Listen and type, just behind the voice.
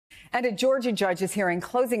And a Georgia judge is hearing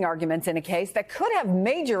closing arguments in a case that could have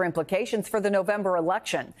major implications for the November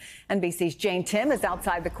election. NBC's Timm is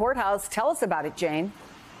outside the courthouse. Tell us about it, Jane.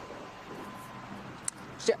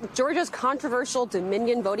 Georgia's controversial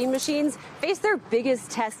Dominion voting machines face their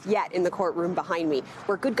biggest test yet in the courtroom behind me,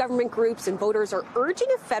 where good government groups and voters are urging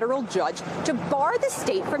a federal judge to bar the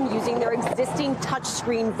state from using their existing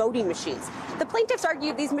touchscreen voting machines. The plaintiffs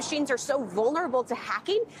argue these machines are so vulnerable to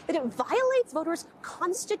hacking that it violates voters'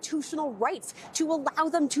 constitutional rights to allow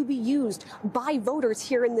them to be used by voters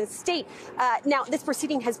here in this state. Now, this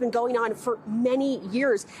proceeding has been going on for many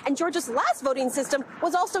years, and Georgia's last voting system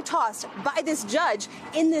was also tossed by this judge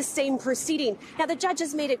in this same proceeding. Now, the judge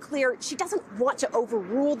has made it clear she doesn't want to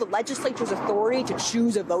overrule the legislature's authority to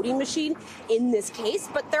choose a voting machine in this case,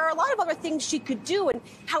 but there are a lot of other things she could do, and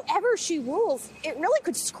however she rules, it really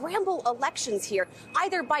could scramble elections here,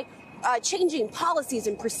 either by changing policies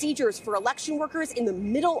and procedures for election workers in the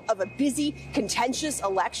middle of a busy, contentious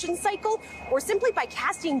election cycle, or simply by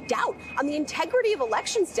casting doubt on the integrity of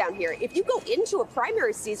elections down here. If you go into a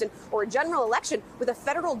primary season or a general election with a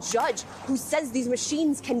federal judge who says these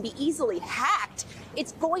machines can be easily hacked,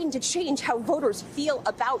 it's going to change how voters feel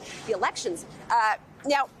about the elections.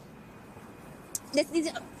 Now,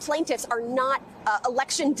 these plaintiffs are not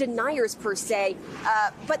election deniers per se,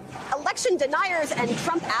 but election deniers and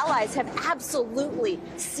Trump allies have absolutely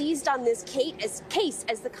seized on this case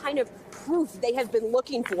as the kind of proof they have been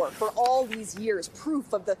looking for all these years,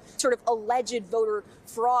 proof of the sort of alleged voter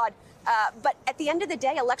fraud. But at the end of the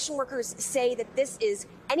day, election workers say that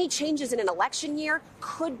any changes in an election year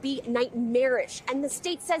could be nightmarish. And the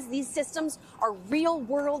state says these systems are real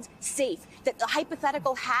world safe, that the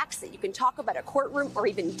hypothetical hacks that you can talk about a courtroom or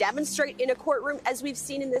even demonstrate in a courtroom, as we've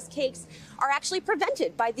seen in this case, are actually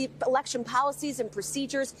prevented by the election policies and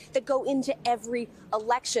procedures that go into every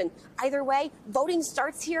election. Either way, voting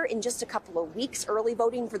starts here in just a couple of weeks, early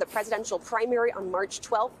voting for the presidential primary on March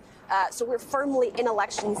 12th. So we're firmly in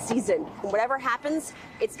election season. And whatever happens,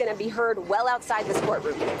 it's going to be heard well outside this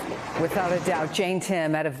courtroom. Without a doubt,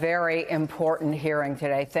 Timm at a very important hearing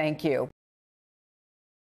today. Thank you.